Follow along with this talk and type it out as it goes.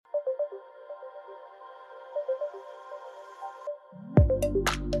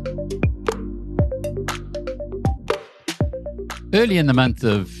Early in the month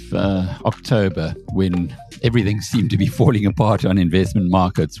of October, when everything seemed to be falling apart on investment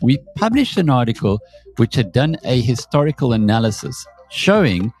markets, we published an article which had done a historical analysis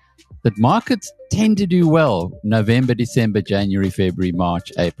showing that markets tend to do well November, December, January, February,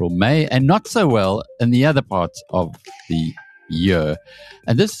 March, April, May, and not so well in the other parts of the year.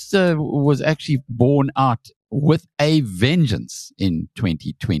 And this was actually borne out with a vengeance in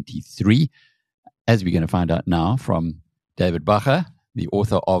 2023, as we're going to find out now from David Bacher, the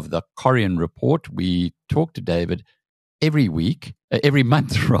author of the Corion report. We talk to David every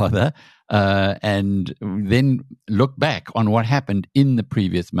month rather, and then look back on what happened in the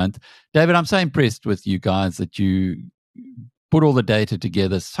previous month. David, I'm so impressed with you guys that you put all the data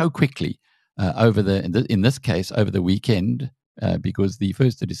together so quickly in this case, over the weekend, because the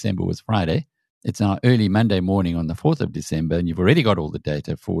 1st of December was Friday. It's now early Monday morning on the 4th of December, and you've already got all the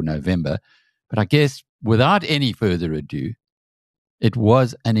data for November. But I guess without any further ado, it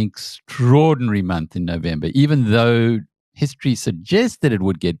was an extraordinary month in November, even though history suggested it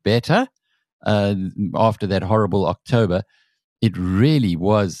would get better after that horrible October. It really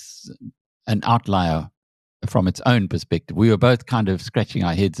was an outlier from its own perspective. We were both kind of scratching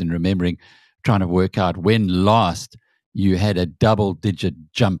our heads and trying to work out when last you had a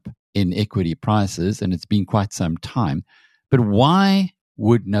double-digit jump in equity prices, and it's been quite some time. But why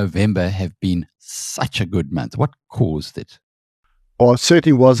would November have been such a good month? What caused it? Well, it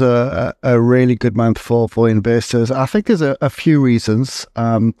certainly was a really good month for investors. I think there's a few reasons.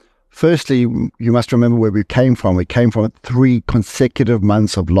 Firstly, you must remember where we came from. We came from 3 consecutive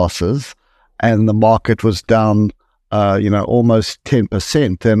months of losses, and the market was down, almost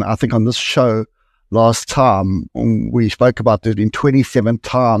 10%. And I think on this show last time, we spoke about it in 27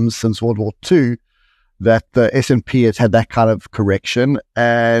 times since World War II, that the S&P has had that kind of correction,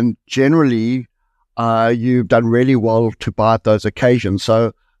 and generally you've done really well to buy at those occasions.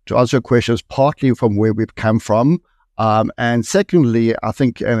 So to answer your questions, partly from where we've come from, and secondly, I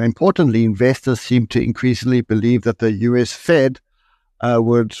think, and importantly, investors seem to increasingly believe that the US Fed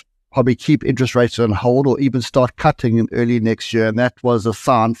would probably keep interest rates on hold or even start cutting in early next year, and that was a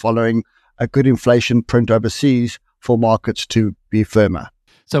sign following a good inflation print overseas for markets to be firmer.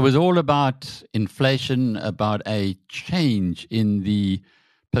 So it was all about inflation, about a change in the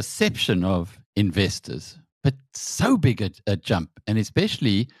perception of investors, but so big a jump, and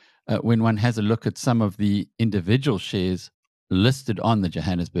especially when one has a look at some of the individual shares listed on the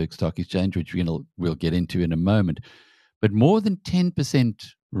Johannesburg Stock Exchange, which we'll get into in a moment. But more than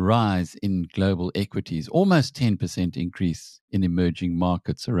 10% rise in global equities, almost 10% increase in emerging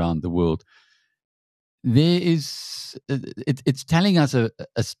markets around the world. It's telling us a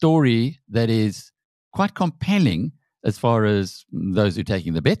story that is quite compelling as far as those who are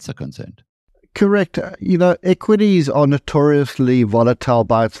taking the bets are concerned. Correct. Equities are notoriously volatile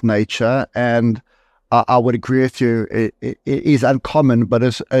by its nature, and I would agree with you. It is uncommon, but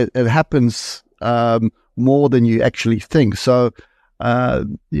it happens more than you actually think. So,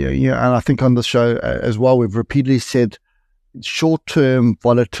 and I think on the show as well, we've repeatedly said short-term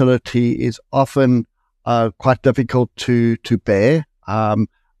volatility is often quite difficult to bear.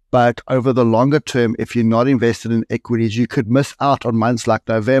 But over the longer term, if you're not invested in equities, you could miss out on months like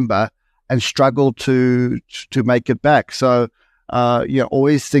November and struggle to make it back. So,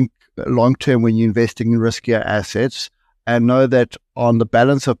 always think long term when you're investing in riskier assets, and know that on the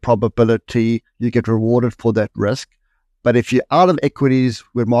balance of probability, you get rewarded for that risk. But if you're out of equities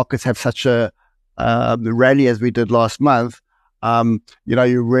where markets have such a rally as we did last month,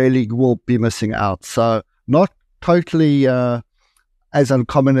 you really will be missing out. So, not totally as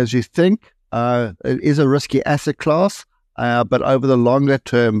uncommon as you think. It is a risky asset class. But over the longer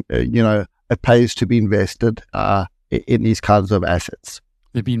term, it pays to be invested in these kinds of assets.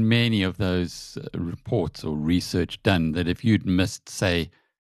 There have been many of those reports or research done that if you'd missed, say,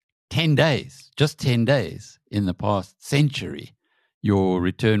 10 days, just 10 days in the past century, your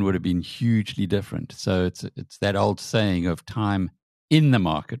return would have been hugely different. So it's that old saying of time in the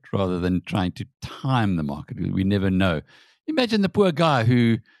market rather than trying to time the market. We never know. Imagine the poor guy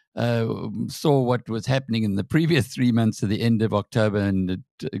who saw what was happening in the previous 3 months to the end of October and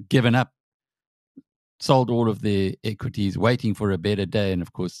had given up, sold all of their equities, waiting for a better day, and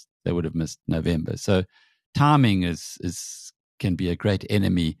of course they would have missed November. So timing can be a great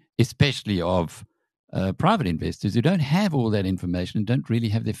enemy, especially of private investors who don't have all that information and don't really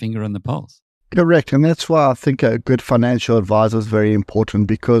have their finger on the pulse. Correct, and that's why I think a good financial advisor is very important,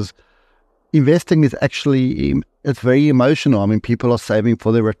 because investing is actually, it's very emotional. I mean, people are saving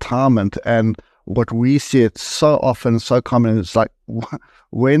for their retirement, and what we see it so often, so common. It's like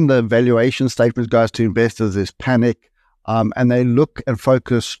when the valuation statement goes to investors, there's panic, and they look and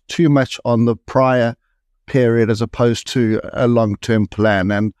focus too much on the prior period as opposed to a long-term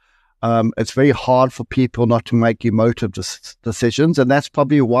plan. And it's very hard for people not to make emotive decisions, and that's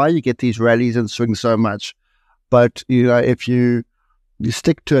probably why you get these rallies and swings so much. But if you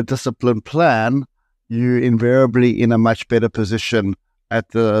stick to a disciplined plan, you're invariably in a much better position at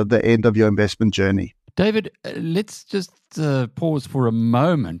the end of your investment journey. David, let's just pause for a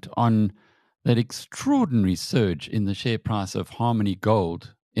moment on that extraordinary surge in the share price of Harmony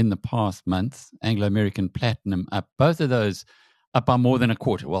Gold in the past month. Anglo American Platinum up, both of those up by more than a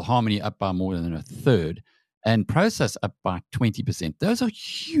quarter. Well, Harmony up by more than a third, and Process up by 20%. Those are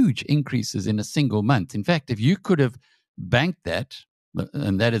huge increases in a single month. In fact, if you could have banked that,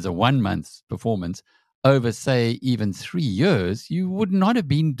 and that is a 1 month's performance, over, say, even 3 years, you would not have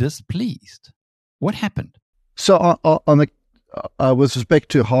been displeased. What happened? So with respect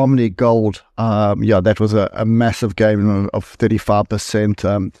to Harmony Gold, that was a massive gain of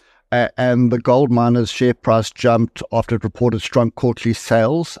 35%. And the gold miners' share price jumped after it reported strong quarterly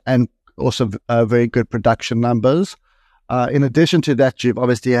sales and also very good production numbers. In addition to that, you've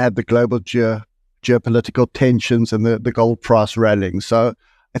obviously had the global geopolitical tensions and the gold price rallying. So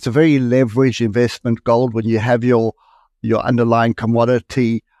it's a very leveraged investment, gold, when you have your underlying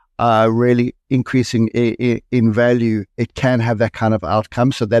commodity really increasing in value. It can have that kind of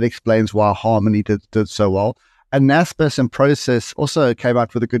outcome. So that explains why Harmony did so well. And Naspers and Process also came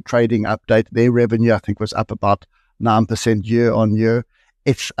out with a good trading update. Their revenue, I think, was up about 9% year on year.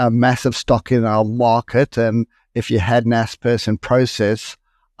 It's a massive stock in our market. And if you had Naspers and Process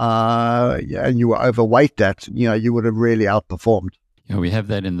and you were overweight that, you would have really outperformed. Yeah, we have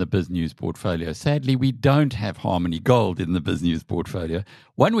that in the BizNews portfolio. Sadly, we don't have Harmony Gold in the BizNews portfolio.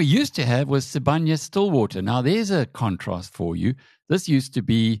 One we used to have was Sibanye-Stillwater. Now, there's a contrast for you. This used to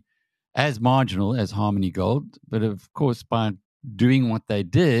be as marginal as Harmony Gold, but of course, by doing what they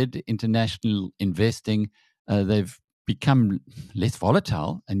did, international investing, they've become less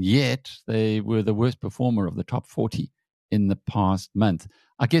volatile, and yet they were the worst performer of the top 40 in the past month.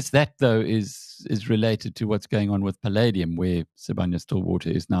 I guess that, though, is related to what's going on with palladium, where Sibanye-Stillwater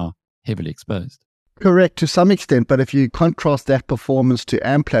is now heavily exposed. Correct, to some extent, but if you contrast that performance to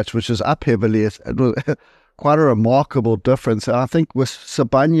Amplats, which is up heavily, it was quite a remarkable difference. I think with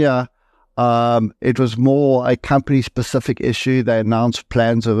Sibanye, it was more a company-specific issue. They announced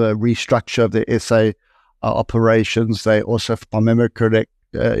plans of a restructure of their SA operations. They also, if my memory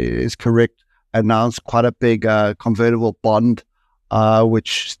is correct, announced quite a big convertible bond,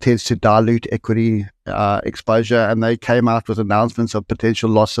 which tends to dilute equity exposure. And they came out with announcements of potential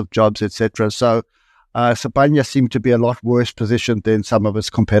loss of jobs, etc. So Sibanye seemed to be a lot worse positioned than some of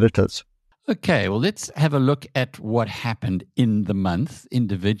its competitors. Okay, well, let's have a look at what happened in the month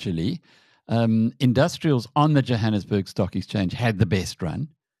individually. Industrials on the Johannesburg Stock Exchange had the best run.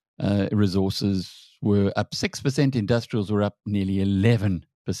 Resources were up 6%, industrials were up nearly 11%.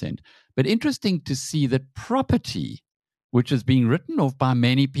 But interesting to see that property, which is being written off by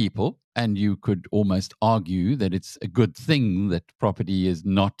many people, and you could almost argue that it's a good thing that property is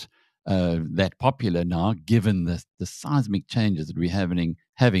not that popular now, given the seismic changes that we're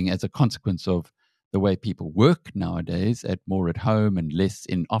having as a consequence of the way people work nowadays, more at home and less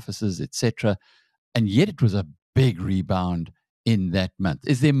in offices, etc. And yet it was a big rebound in that month.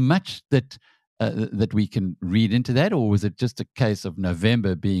 Is there much that we can read into that, or was it just a case of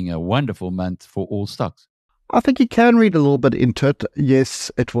November being a wonderful month for all stocks? I think you can read a little bit into it.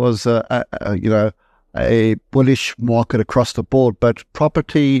 Yes, it was a bullish market across the board, but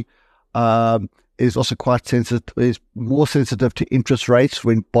property is also quite sensitive, is more sensitive to interest rates.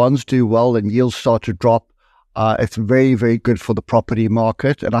 When bonds do well and yields start to drop, it's very, very good for the property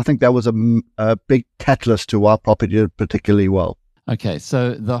market. And I think that was a big catalyst to why property did particularly well. Okay,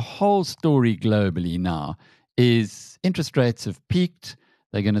 so the whole story globally now is interest rates have peaked.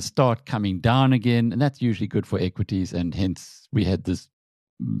 They're going to start coming down again, and that's usually good for equities, and hence we had this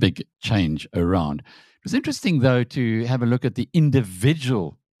big change around. It was interesting, though, to have a look at the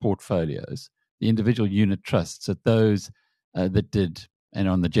individual portfolios, the individual unit trusts, at those that did, and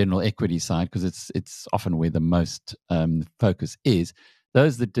on the general equity side, because it's often where the most focus is,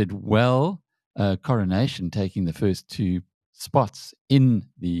 those that did well, Coronation taking the first two spots in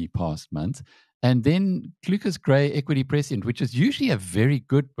the past month, and then Clucas Gray Equity Prescient, which is usually a very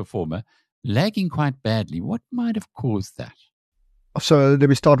good performer, lagging quite badly. What might have caused that? So let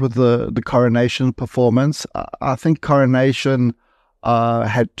me start with the Coronation performance. I think Coronation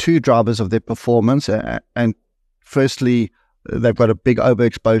had two drivers of their performance, and firstly, they've got a big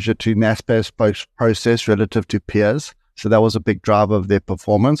overexposure to Naspers process relative to peers. So that was a big driver of their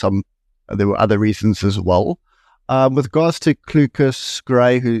performance. There were other reasons as well. With regards to Clucas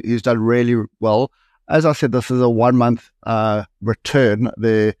Gray, who's done really well, as I said, this is a 1 month return.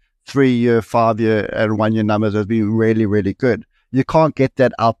 The 3-year, 5-year, and 1-year numbers have been really, really good. You can't get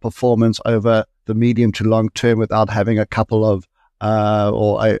that outperformance over the medium to long term without having a couple of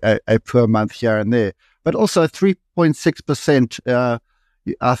or a poor month here and there. But also 3.6%,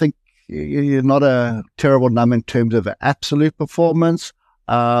 I think you're not a terrible number in terms of absolute performance.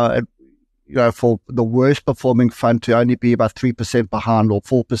 For the worst performing fund to only be about 3% behind or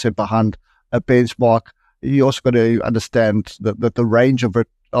 4% behind a benchmark, you also got to understand that the range of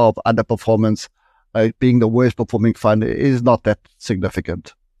underperformance, being the worst performing fund, is not that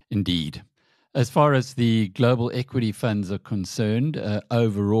significant. Indeed. As far as the global equity funds are concerned,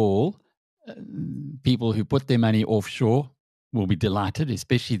 overall, people who put their money offshore will be delighted,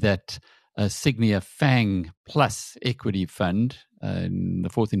 especially that Signia FANG Plus equity fund, the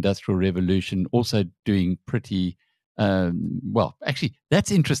Fourth Industrial Revolution, also doing pretty well. Actually, that's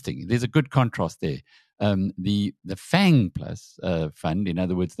interesting. There's a good contrast there. The FANG Plus fund, in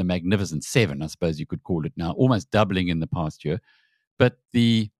other words, the Magnificent Seven, I suppose you could call it now, almost doubling in the past year. But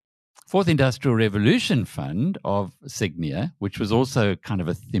the Fourth Industrial Revolution fund of Signia, which was also kind of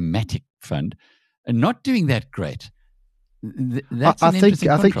a thematic fund, not doing that great. That's an interesting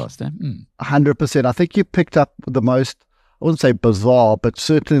contrast. 100%. I think you picked up the most, I wouldn't say bizarre, but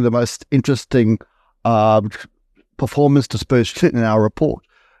certainly the most interesting performance dispersion in our report.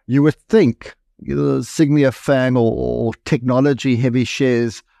 You would think Signia FANG or technology-heavy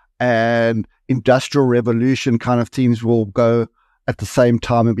shares and industrial revolution kind of themes will go at the same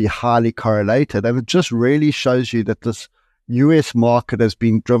time and be highly correlated. And it just really shows you that this US market has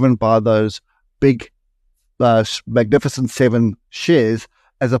been driven by those big Magnificent Seven shares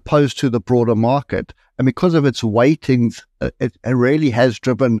as opposed to the broader market. And because of its weightings, it really has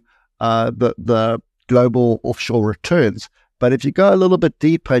driven the global offshore returns. But if you go a little bit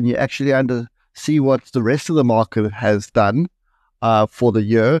deeper and you actually see what the rest of the market has done for the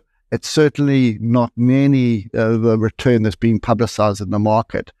year, it's certainly not nearly the return that's been publicized in the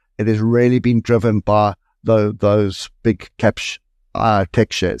market. It has really been driven by those big cap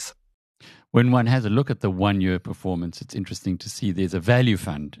tech shares. When one has a look at the 1-year performance, it's interesting to see there's a value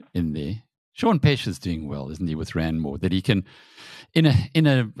fund in there. Sean Pescia's doing well, isn't he, with Randmore? That he can, in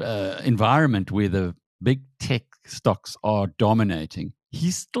a environment where the big tech stocks are dominating, he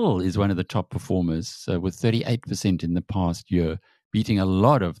still is one of the top performers with 38% in the past year, beating a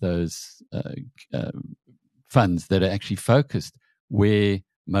lot of those funds that are actually focused where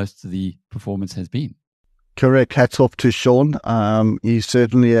most of the performance has been. Correct. Hats off to Sean. He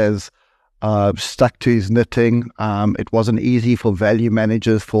certainly has stuck to his knitting. It wasn't easy for value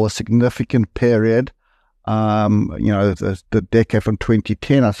managers for a significant period. The decade from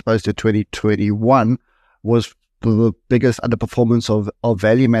 2010, I suppose, to 2021 was the biggest underperformance of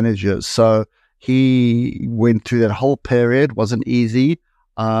value managers. So he went through that whole period. Wasn't easy,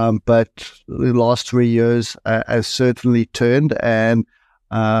 but the last 3 years has certainly turned. And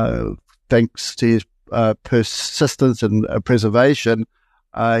thanks to his persistence and preservation,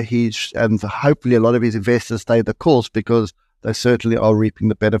 and hopefully a lot of his investors stay the course because they certainly are reaping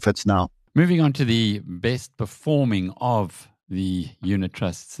the benefits now. Moving on to the best performing of the unit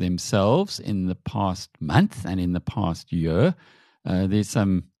trusts themselves in the past month and in the past year, there's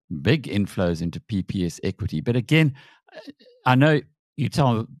some big inflows into PPS equity. But again, I know you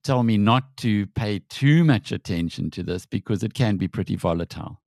tell me not to pay too much attention to this because it can be pretty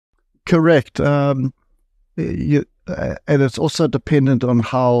volatile. Correct. And it's also dependent on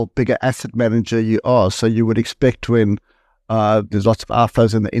how big an asset manager you are. So you would expect when there's lots of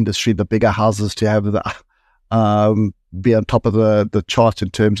outflows in the industry, the bigger houses to have be on top of the chart in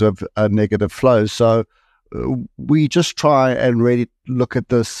terms of negative flows. So we just try and really look at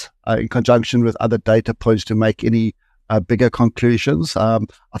this in conjunction with other data points to make any bigger conclusions. I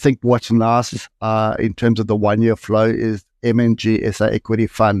think what's nice in terms of the 1-year flow is MNG SA Equity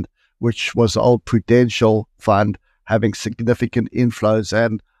Fund, which was the old Prudential fund, having significant inflows.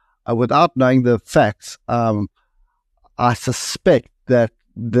 And without knowing the facts, I suspect that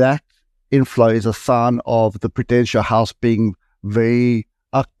inflow is a sign of the Prudential house being the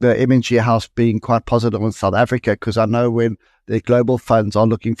MNG house being quite positive in South Africa, because I know when the global funds are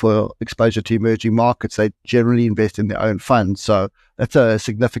looking for exposure to emerging markets, they generally invest in their own funds. So that's a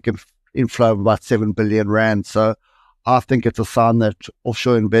significant inflow of about 7 billion rand. So I think it's a sign that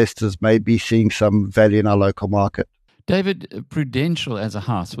offshore investors may be seeing some value in our local market. David, Prudential as a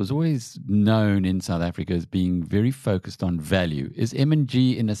house was always known in South Africa as being very focused on value. Is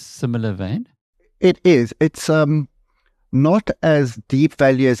M&G in a similar vein? It is. It's not as deep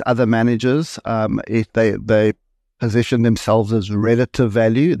value as other managers. If they position themselves as relative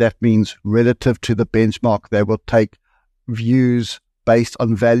value, that means relative to the benchmark. They will take views based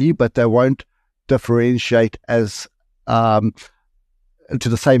on value, but they won't differentiate as to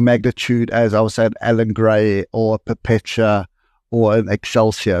the same magnitude as, I would say, an Allan Gray or a Perpetua or an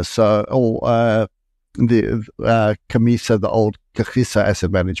Excelsior. So, or the Camisa, the old Kagiso Asset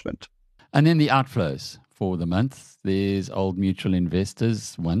Management. And then the outflows for the month. There's Old Mutual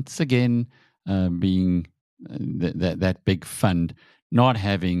Investors once again being that big fund not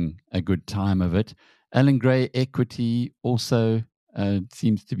having a good time of it. Allan Gray Equity also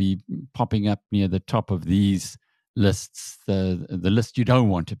seems to be popping up near the top of these lists, the list you don't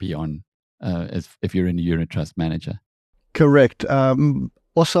want to be on if you're in a unit trust manager. Correct.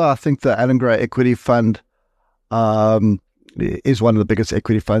 Also, I think the Allan Gray Equity Fund is one of the biggest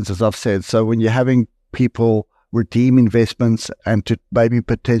equity funds, as I've said. So when you're having people redeem investments and to maybe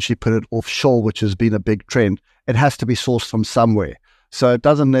potentially put it offshore, which has been a big trend, it has to be sourced from somewhere. So it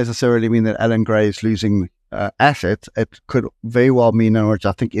doesn't necessarily mean that Allan Gray is losing assets. It could very well mean, which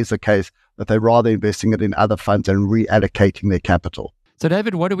I think is the case, that they're rather investing it in other funds and reallocating their capital. So,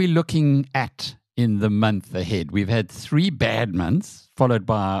 David, what are we looking at in the month ahead? We've had 3 bad months, followed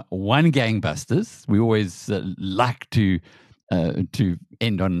by 1 gangbusters. We always like to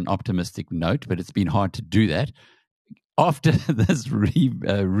end on an optimistic note, but it's been hard to do that. After this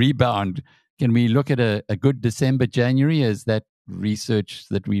rebound, can we look at a good December, January, as that research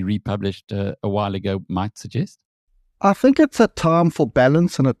that we republished a while ago might suggest? I think it's a time for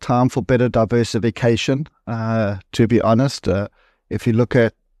balance and a time for better diversification, to be honest. If you look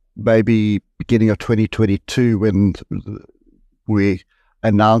at maybe beginning of 2022, when we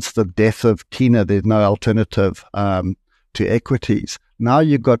announced the death of Tina, there's no alternative to equities. Now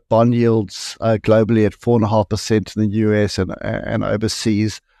you've got bond yields globally at 4.5% in the US and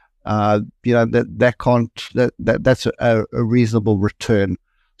overseas. That's a reasonable return.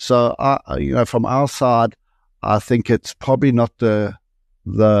 So, from our side, I think it's probably not the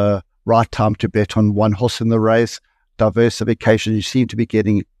right time to bet on one horse in the race. Diversification, you seem to be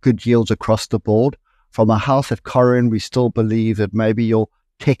getting good yields across the board. From a house at Corion, we still believe that maybe your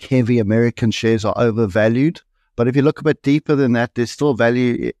tech-heavy American shares are overvalued. But if you look a bit deeper than that, there's still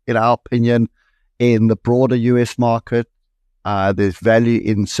value, in our opinion, in the broader US market. There's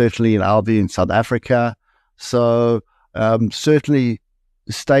value certainly in our view, in South Africa. So certainly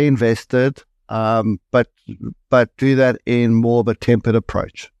stay invested, but do that in more of a tempered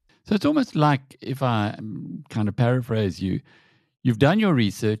approach. So it's almost like, if I kind of paraphrase you, you've done your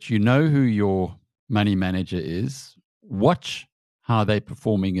research, you know who your money manager is, watch how they're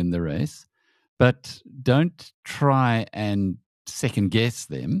performing in the race, but don't try and second guess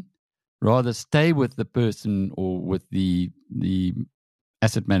them. Rather stay with the person or with the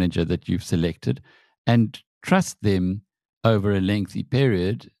asset manager that you've selected and trust them over a lengthy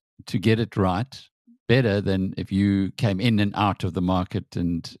period to get it right, better than if you came in and out of the market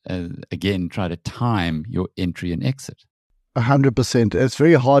and, again, try to time your entry and exit. 100%. It's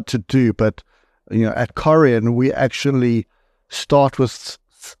very hard to do, but at Corion, we actually start with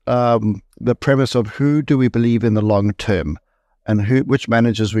the premise of who do we believe in the long term, and which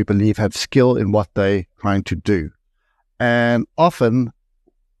managers we believe have skill in what they're trying to do. And often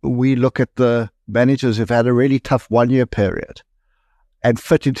we look at the managers who've had a really tough 1-year period and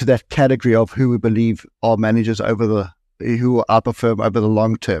fit into that category of who we believe are managers who will outperform over the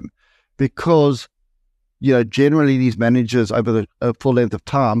long term. Because, generally these managers over the full length of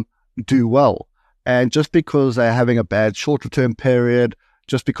time do well. And just because they're having a bad shorter term period,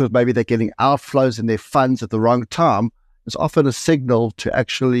 just because maybe they're getting outflows in their funds at the wrong time, it's often a signal to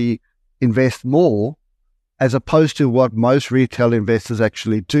actually invest more, as opposed to what most retail investors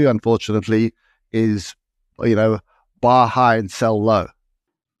actually do, unfortunately, is, buy high and sell low.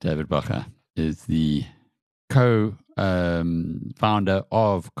 David Bacher is the co-founder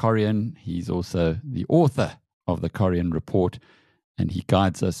of Corion. He's also the author of the Corion Report, and he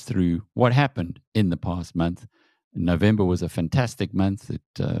guides us through what happened in the past month. November was a fantastic month. It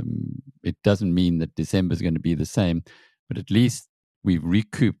doesn't mean that December is going to be the same, but at least we've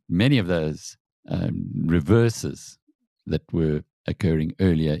recouped many of those reverses that were occurring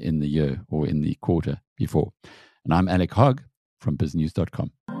earlier in the year or in the quarter before. And I'm Alec Hogg from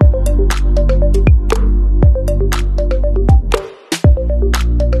BizNews.com.